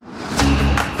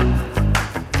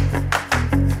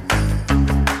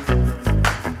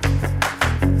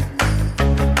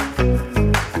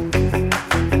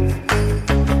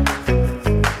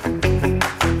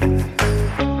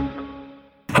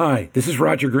this is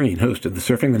Roger Green, host of the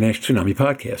Surfing the NASH Tsunami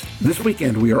podcast. This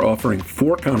weekend, we are offering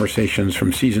 4 conversations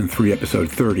from Season 3,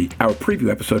 Episode 30, our preview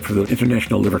episode for the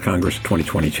International Liver Congress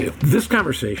 2022. This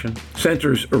conversation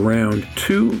centers around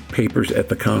 2 papers at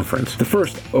the conference. The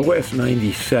first, OS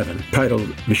 97,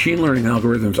 titled Machine Learning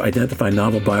Algorithms Identify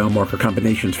Novel Biomarker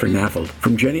Combinations for NAFLD,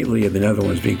 from Jenny Lee of the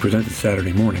Netherlands, being presented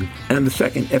Saturday morning. And the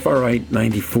second, FRI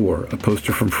 94, a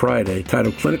poster from Friday,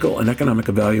 titled Clinical and Economic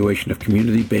Evaluation of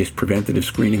Community-Based Preventative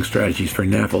Screening Strategies for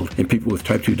NAFLD in People with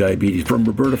Type 2 Diabetes, from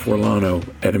Roberta Forlano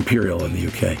at Imperial in the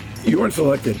UK. Jorn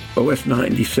selected OS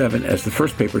 97 as the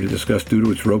first paper to discuss due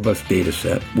to its robust data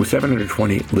set, with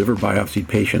 720 liver biopsied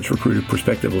patients recruited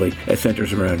prospectively at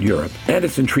centers around Europe, and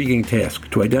its intriguing task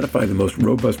to identify the most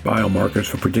robust biomarkers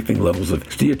for predicting levels of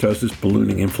steatosis,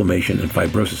 ballooning, inflammation, and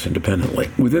fibrosis independently.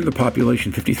 Within the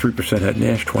population, 53% had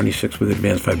NASH, 26% with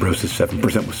advanced fibrosis, 7%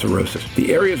 with cirrhosis.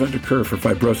 The areas under curve for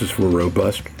fibrosis were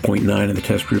robust, 0.9 in the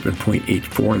test group and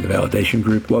 0.84 in the validation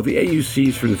group, while the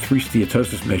AUCs for the 3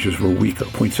 steatosis measures were weaker,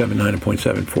 0.79 and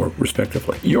 0.74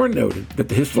 respectively. Jorn noted that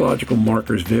the histological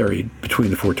markers varied between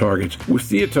the 4 targets, with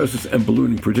steatosis and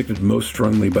ballooning predicted most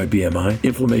strongly by BMI,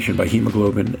 inflammation by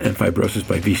hemoglobin, and fibrosis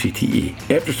by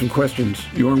VCTE. After some questions,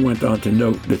 Jorn went on to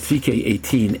note that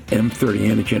CK18 M30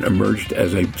 antigen emerged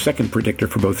as a second predictor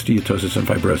for both steatosis and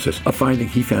fibrosis, a finding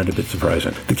he found a bit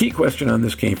surprising. The key question on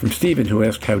this came from Stephen, who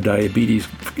asked how diabetes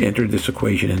entered this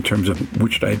equation in terms of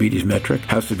which diabetes metric,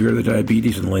 how severe the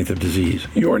diabetes, and length of disease.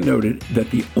 Jorn noted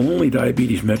that the only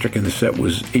diabetes metric in the set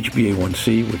was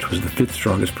HbA1c, which was the 5th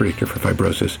strongest predictor for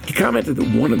fibrosis. He commented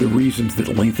that one of the reasons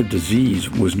that length of disease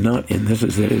was not in this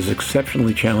is that it is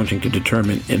exceptionally challenging to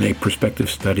determine in a prospective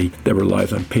study that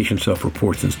relies on patient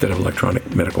self-reports instead of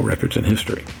electronic medical records and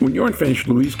history. When Jorn finished,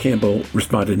 Louise Campbell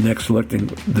responded next, selecting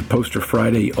the poster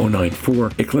Friday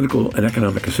 094, a clinical and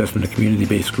economic assessment of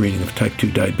community-based screening of type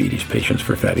 2 diabetes patients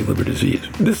for fatty liver disease.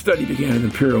 This study began at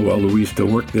Imperial while Louise still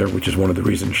worked there, which is one of the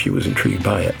reasons she was intrigued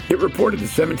by it. It reported that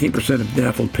 17% of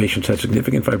NAFLD patients had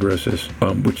significant fibrosis,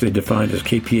 which they defined as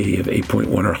KPA of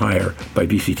 8.1 or higher by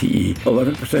VCTE.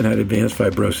 11% had advanced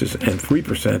fibrosis, and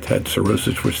 3% had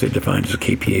cirrhosis, which they defined as a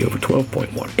KPA over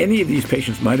 12.1. Any of these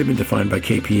patients might have been defined by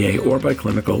KPA or by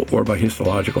clinical or by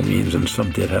histological means, and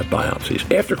some did have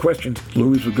biopsies. After questions,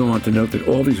 Louise would go on to note that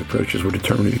all these approaches were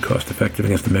determined to be cost-effective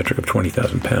against the metric of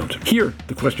 20,000 pounds. Here,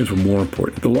 the questions were more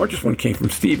important. The largest one came from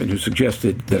Stephen, who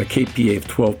suggested that a KPA of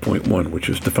 12.1, which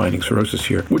was defining cirrhosis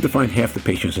here, would define half the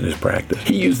patients in his practice.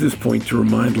 He used this point to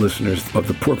remind listeners of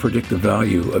the poor predictive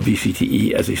value of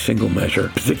VCTE as a single measure,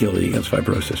 particularly against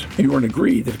fibrosis. Jorn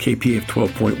agreed that a KPA of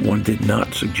 12.1 did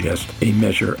not suggest a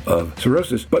measure of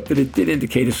cirrhosis, but that it did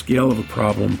indicate a scale of a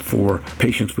problem for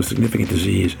patients with significant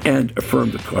disease, and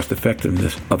affirmed the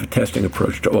cost-effectiveness of a testing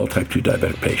approach to all type 2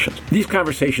 diabetic patients. These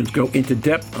conversations go into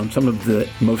depth on some of the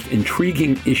most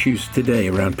intriguing issues today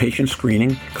around patient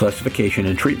screening, classification,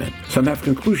 and treatment. Some have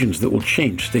conclusions that will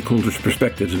change stakeholders'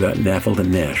 perspectives about NAFLD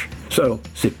and NASH. So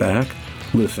sit back,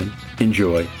 listen,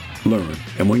 enjoy, learn,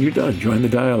 and when you're done, join the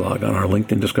dialogue on our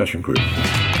LinkedIn discussion group.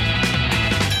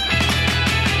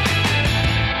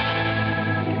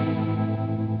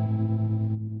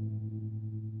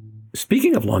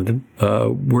 Speaking of London,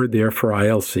 we're there for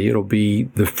ILC. It'll be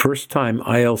the first time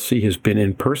ILC has been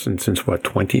in person since,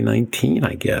 2019,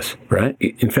 I guess, right?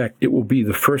 In fact, it will be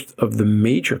the first of the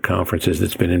major conferences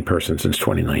that's been in person since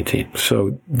 2019.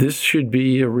 So this should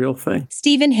be a real thing.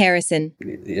 Stephen Harrison.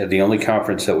 The only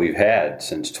conference that we've had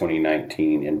since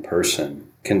 2019 in person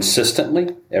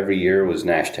consistently every year was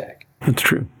NASH-TAG. That's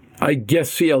true. I guess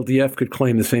CLDF could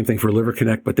claim the same thing for Liver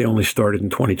Connect, but they only started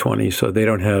in 2020, so they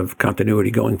don't have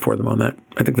continuity going for them on that.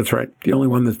 I think that's right. The only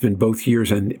one that's been both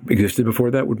years and existed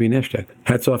before that would be NASH-TAG.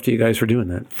 Hats off to you guys for doing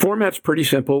that. Format's pretty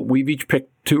simple. We've each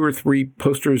picked 2 or 3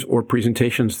 posters or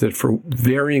presentations that for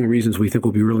varying reasons we think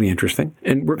will be really interesting.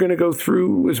 And we're going to go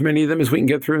through as many of them as we can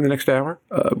get through in the next hour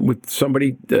with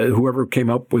somebody, whoever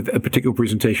came up with a particular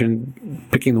presentation,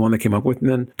 picking the one they came up with, and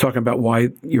then talking about why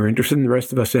you're interested, and the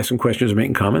rest of us asking questions and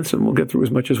making comments, and we'll get through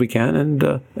as much as we can, and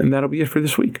that'll be it for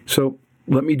this week. So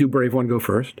let me do Brave One go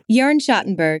first. Jorn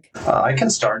Schattenberg. I can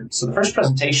start. So the first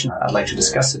presentation I'd like to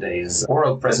discuss today is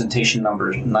oral presentation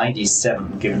number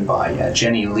 97 given by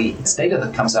Jenny Lee. It's data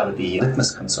that comes out of the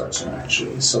Litmus Consortium,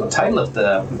 actually. So the title of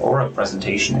the oral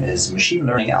presentation is Machine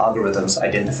Learning Algorithms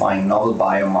Identifying Novel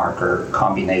Biomarker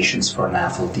Combinations for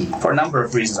NAFLD. For a number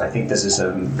of reasons, I think this is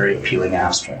a very appealing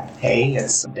abstract. A,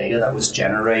 it's data that was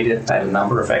generated at a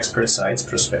number of expert sites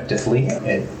prospectively.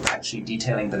 It actually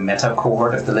detailing the meta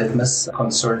cohort of the Litmus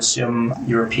Consortium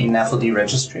European NAFLD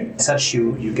Registry. As such,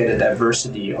 you get a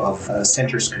diversity of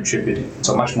centers contributing.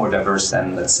 So much more diverse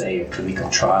than, let's say, a clinical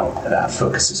trial that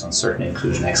focuses on certain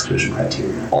inclusion-exclusion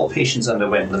criteria. All patients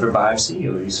underwent liver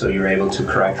biopsy, so you're able to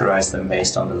characterize them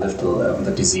based on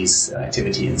the disease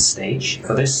activity and stage.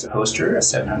 For this poster,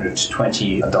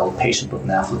 720 adult patients with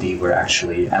NAFLD were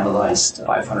actually analyzed,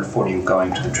 540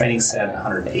 going to the training set,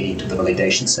 180 to the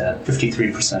validation set.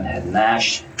 53% had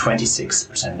NASH,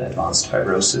 26% advanced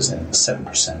fibrosis, and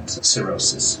 7%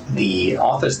 cirrhosis. The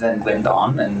authors then went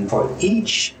on, and for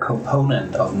each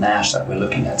component of NASH that we're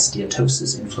looking at,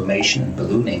 steatosis, inflammation, and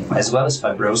ballooning, as well as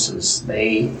fibrosis,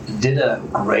 they did a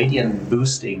gradient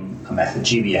boosting method,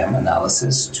 GBM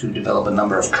analysis, to develop a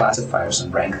number of classifiers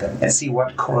and rank them and see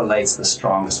what correlates the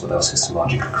strongest with those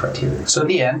histological criteria. So in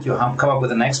the end, you come up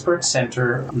with an expert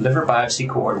center liver biopsy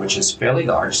cohort, which is fairly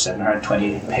large,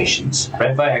 720 patients,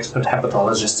 read by expert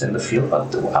hepatologists in the field,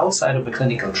 but outside of the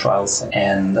clinical trials.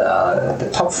 And the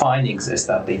top findings is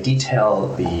that they detail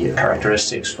the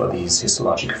characteristics for these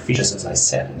histological features, as I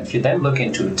said. And if you then look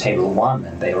into table 1,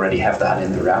 and they already have that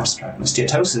in their abstract,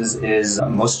 steatosis is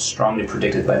most strongly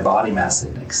predicted by body mass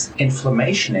index.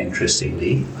 Inflammation,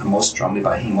 interestingly, most strongly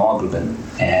by hemoglobin.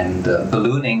 And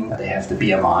ballooning, they have the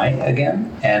BMI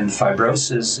again. And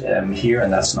fibrosis here,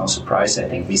 and that's no surprise, I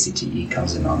think VCTE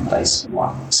comes in on place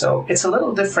 1. So it's a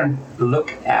little different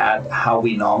look at how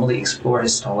we normally explore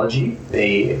histology.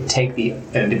 They take the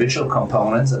individual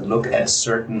components and look at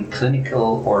certain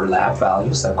clinical or lab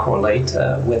values that correlate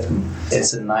with them.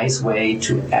 It's a nice way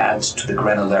to add to the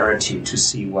granularity to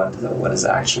see what is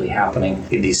actually happening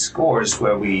in these scores,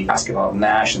 where we ask about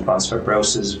NASH and advanced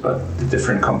fibrosis, but the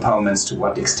different components, to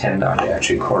what extent are they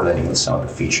actually correlating with some of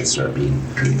the features that are being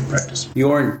clinically practiced.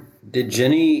 Jorn, did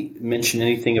Jenny mention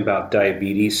anything about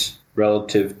diabetes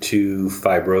relative to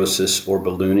fibrosis or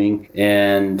ballooning,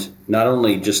 and not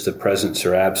only just the presence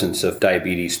or absence of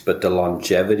diabetes, but the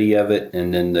longevity of it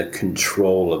and then the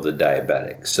control of the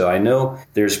diabetic? So I know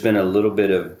there's been a little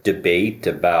bit of debate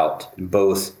about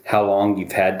both how long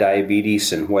you've had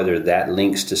diabetes and whether that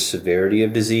links to severity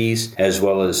of disease, as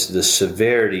well as the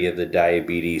severity of the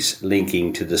diabetes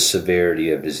linking to the severity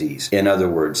of disease. In other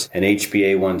words, an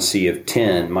HbA1c of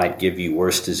 10 might give you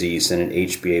worse disease than an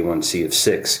HbA1c of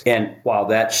 6. And while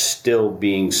that's still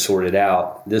being sorted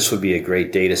out, this would be a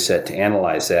great data set to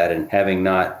analyze that. And having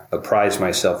not apprised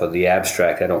myself of the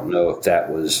abstract, I don't know if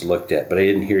that was looked at, but I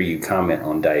didn't hear you comment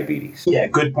on diabetes. Yeah,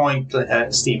 good point,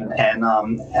 Stephen.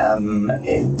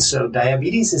 And so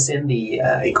diabetes is in the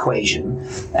equation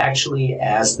actually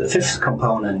as the fifth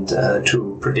component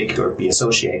to predict or be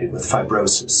associated with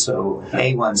fibrosis. So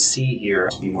A1C here,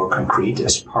 to be more concrete,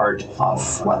 is part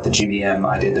of what the GBM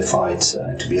identified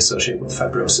to be associated with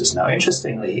fibrosis. Now,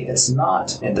 interestingly, it's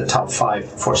not in the top 5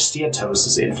 for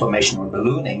steatosis, inflammation, or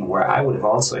ballooning, where I would have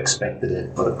also expected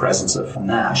it for the presence of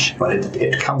NASH, but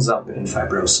it comes up in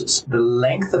fibrosis. The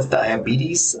length of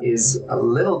diabetes is a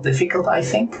little difficult, I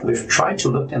think. We've tried to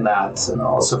look in that and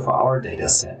also for our data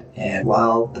set. And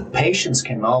while the patients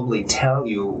can normally tell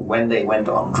you when they went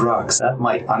on drugs, that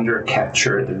might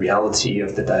under-capture the reality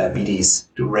of the diabetes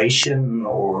duration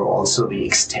or also the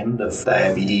extent of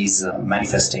diabetes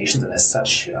manifestations. And as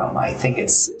such, I think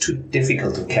it's too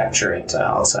difficult to capture it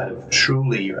outside of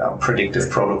truly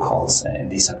predictive protocols in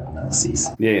these type of analyses.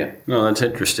 Yeah. No, that's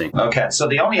interesting. Okay. So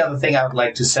the only other thing I would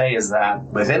like to say is that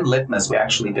within Litmus, we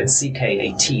actually did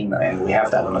CK18, and we have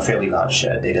that on a fairly large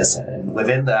data set. And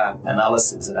within that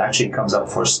analysis, it actually comes up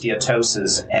for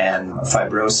steatosis and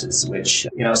fibrosis, which,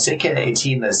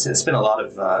 CK18, there's been a lot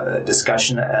of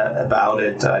discussion about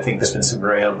it. I think there's been some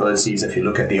variabilities. If you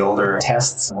look at the older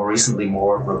tests, more recently,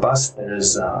 more robust,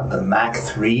 there's the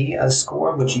MAC3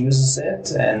 score, which uses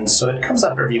it. And so it comes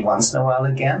up every once in a while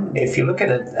again. If you look at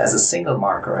it as a single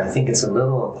marker, I think it's a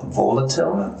little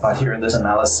volatile. But here in this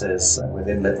analysis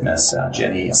within Litmus,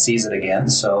 Jenny sees it again.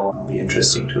 So it'll be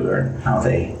interesting to learn how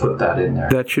they put that in there.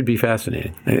 That should be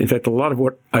fascinating. In fact, a lot of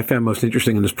what I found most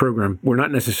interesting in this program were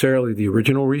not necessarily the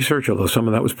original research, although some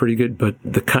of that was pretty good, but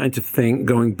the kinds of thing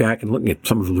going back and looking at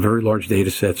some of the very large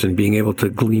data sets and being able to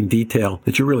glean detail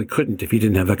that you really couldn't if you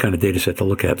didn't have that kind of data set to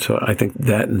look at. So I think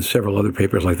that and several other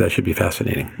papers like that should be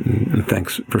fascinating. And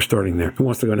thanks for starting there. Who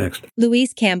wants to go next? Luis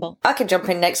Louise Campbell. I can jump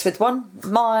in next with one.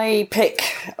 My pick,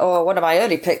 or one of my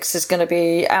early picks, is going to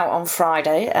be out on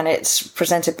Friday, and it's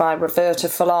presented by Roberta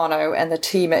Fulano and the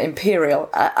team at Imperial.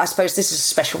 I suppose this is a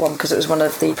special one because it was one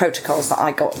of the protocols that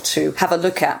I got to have a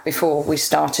look at before we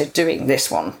started doing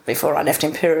this one, before I left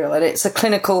Imperial. And it's a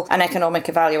clinical and economic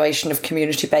evaluation of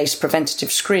community-based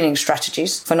preventative screening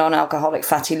strategies for non-alcoholic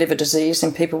fatty liver disease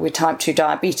in people with type 2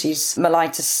 diabetes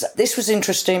mellitus. This was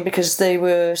interesting because they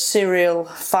were serial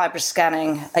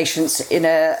fibroscanning patients in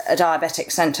a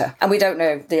diabetic centre. And we don't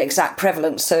know the exact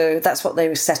prevalence, so that's what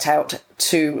they set out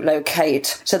to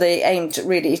locate. So they aimed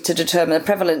really to determine the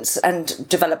prevalence and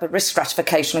develop a risk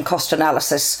stratification and cost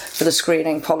analysis for the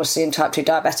screening policy in type 2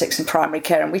 diabetics in primary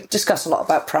care. And we discuss a lot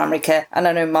about primary care, and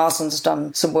I know Marsden's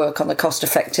done some work on the cost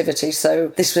effectivity. So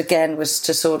this again was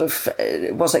to sort of,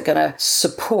 was it going to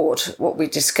support what we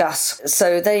discuss?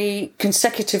 So they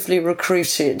consecutively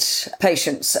recruited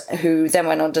patients who then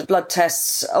went under blood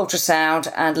tests,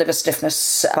 ultrasound and liver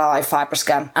stiffness by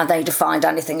FibroScan, and they defined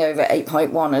anything over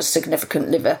 8.1 as significant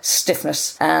liver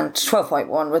stiffness and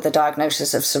 12.1 with a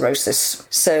diagnosis of cirrhosis.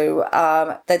 So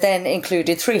they then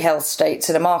included 3 health states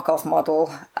in a Markov model.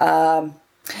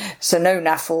 So no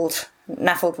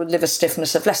NAFLD with liver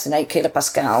stiffness of less than 8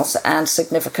 kilopascals and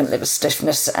significant liver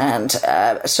stiffness and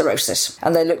cirrhosis.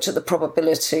 And they looked at the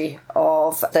probability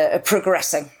of the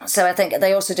progressing. So I think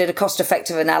they also did a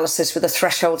cost-effective analysis with a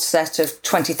threshold set of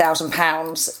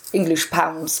 £20,000, English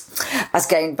pounds, as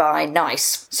gained by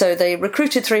NICE. So they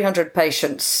recruited 300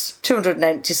 patients,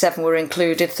 287 were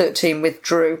included, 13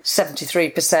 withdrew,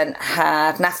 73%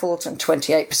 had NAFLD and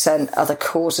 28% other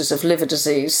causes of liver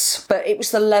disease. But it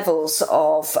was the levels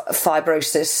of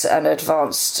fibrosis and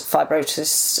advanced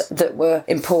fibrosis that were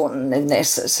important in this.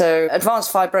 So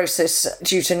advanced fibrosis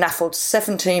due to NAFLD,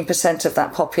 17% of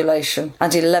that population,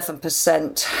 and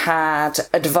 11% had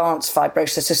advanced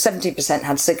fibrosis. So 70%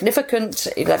 had significant,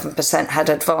 11% had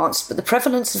advanced, but the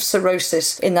prevalence of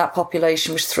cirrhosis in that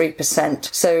population was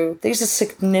 3%. So these are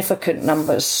significant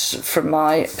numbers from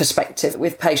my perspective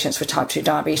with patients with type 2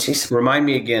 diabetes. Remind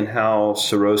me again how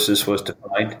cirrhosis was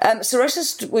defined.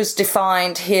 Cirrhosis was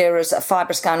defined here as a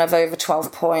FibroScan of over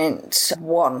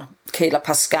 12.1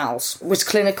 kilopascals. Was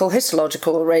clinical,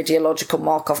 histological or radiological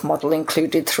Markov model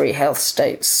included 3 health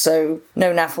states. So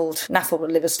no NAFLD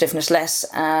with liver stiffness less,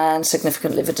 and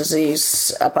significant liver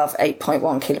disease above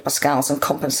 8.1 kilopascals and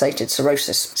compensated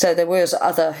cirrhosis. So there was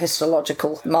other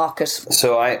histological markers.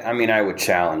 So I would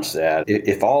challenge that.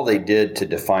 If all they did to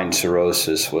define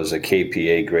cirrhosis was a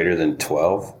KPA greater than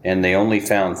 12 and they only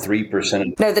found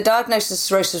 3%. No, the diagnosis of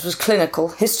cirrhosis was clinical,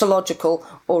 histological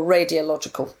or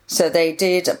radiological. So they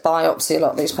did biopsy a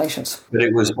lot of these patients. But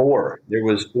it was or. There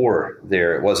was or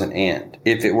there. It wasn't and.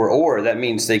 If it were or, that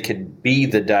means they could be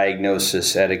the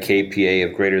diagnosis at a KPA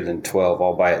of greater than 12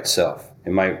 all by itself.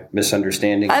 Am I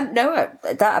misunderstanding? No,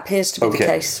 that appears to be the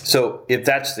case. So if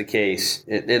that's the case,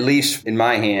 at least in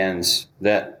my hands,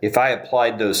 that if I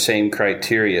applied those same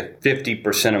criteria,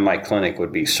 50% of my clinic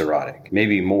would be cirrhotic,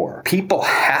 maybe more. People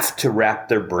have to wrap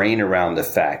their brain around the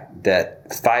fact that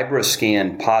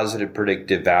FibroScan positive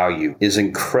predictive value is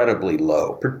incredibly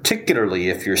low, particularly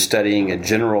if you're studying a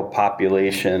general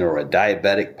population or a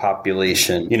diabetic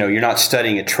population. You know, you're not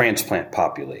studying a transplant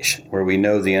population where we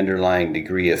know the underlying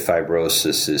degree of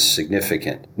fibrosis is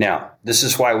significant. Now, this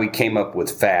is why we came up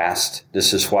with FAST.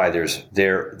 This is why there's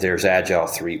Agile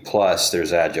 3+,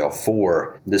 there's Agile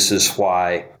 4. This is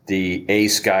why the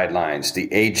ACE guidelines,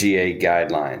 the AGA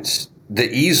guidelines, the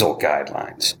EASL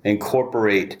guidelines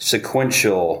incorporate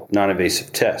sequential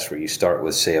non-invasive tests where you start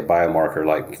with, say, a biomarker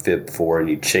like FIB4 and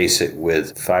you chase it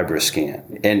with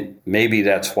FibroScan. And maybe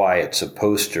that's why it's a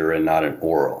poster and not an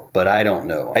oral, but I don't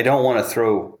know. I don't want to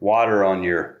throw water on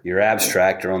your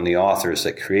abstract or on the authors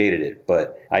that created it,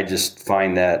 but I just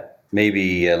find that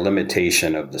maybe a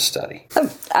limitation of the study.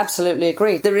 Oh, absolutely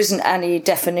agree. There isn't any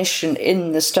definition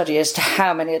in the study as to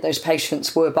how many of those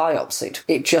patients were biopsied.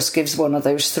 It just gives one of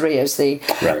those 3 as the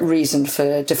reason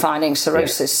for defining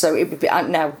cirrhosis. So it would be,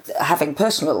 now having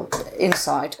personal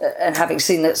insight and having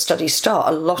seen that study start,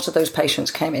 a lot of those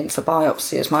patients came in for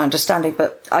biopsy, is my understanding,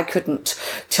 but I couldn't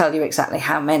tell you exactly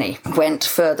how many went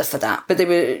further for that. But they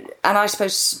were, and I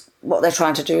suppose what they're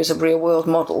trying to do is a real-world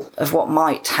model of what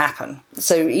might happen.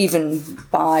 So even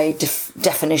by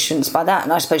definitions by that,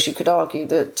 and I suppose you could argue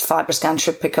that FibroScan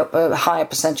should pick up a higher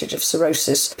percentage of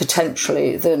cirrhosis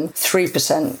potentially than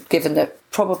 3%, given that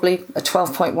probably a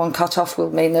 12.1 cutoff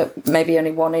will mean that maybe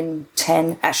only 1 in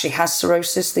 10 actually has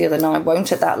cirrhosis. The other 9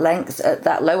 won't at that length, at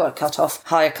that lower cutoff.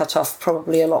 Higher cutoff,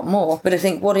 probably a lot more. But I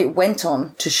think what it went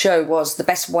on to show was the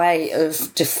best way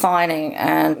of defining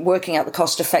and working out the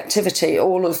cost effectivity.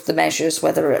 All of the measures,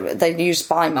 whether they used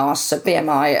BIMAS, so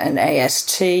BMI and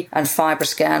AST and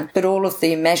FibroScan, but all of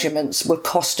the measurements were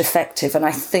cost effective. And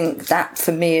I think that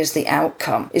for me is the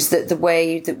outcome, is that the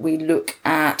way that we look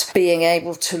at being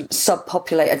able to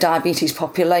subpopulate a diabetes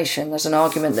population, there's an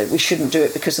argument that we shouldn't do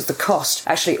it because of the cost.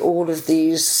 Actually, all of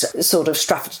these sort of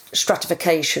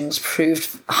stratifications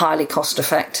proved highly cost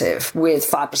effective with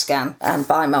FibroScan and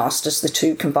BIMAS as the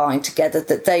two combined together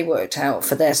that they worked out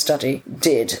for their study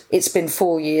did. It's been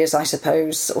 4 years, I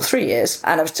suppose, or 3 years,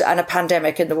 and a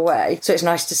pandemic in the way. So it's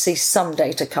nice to see some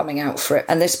data coming out for it.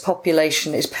 And this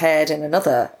population is paired in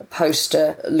another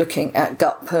poster looking at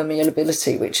gut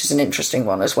permeability, which is an interesting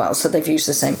one as well. So they've used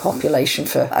the same population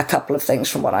for a couple of things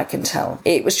from what I can tell.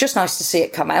 It was just nice to see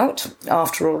it come out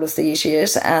after all of these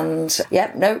years. And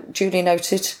duly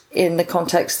noted in the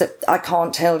context that I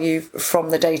can't tell you from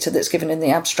the data that's given in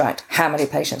the abstract how many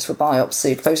patients were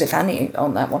biopsied, suppose if any,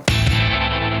 on that one.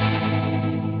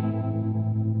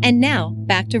 And now,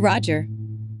 back to Roger.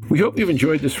 We hope you've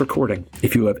enjoyed this recording.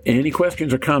 If you have any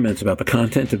questions or comments about the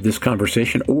content of this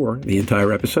conversation or the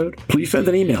entire episode, please send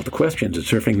an email to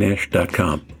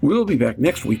questions@surfingnash.com. We'll be back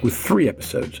next week with 3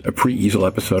 episodes, a pre-EASL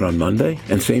episode on Monday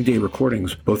and same-day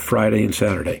recordings both Friday and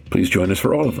Saturday. Please join us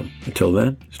for all of them. Until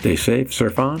then, stay safe,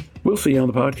 surf on. We'll see you on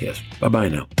the podcast. Bye-bye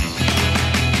now.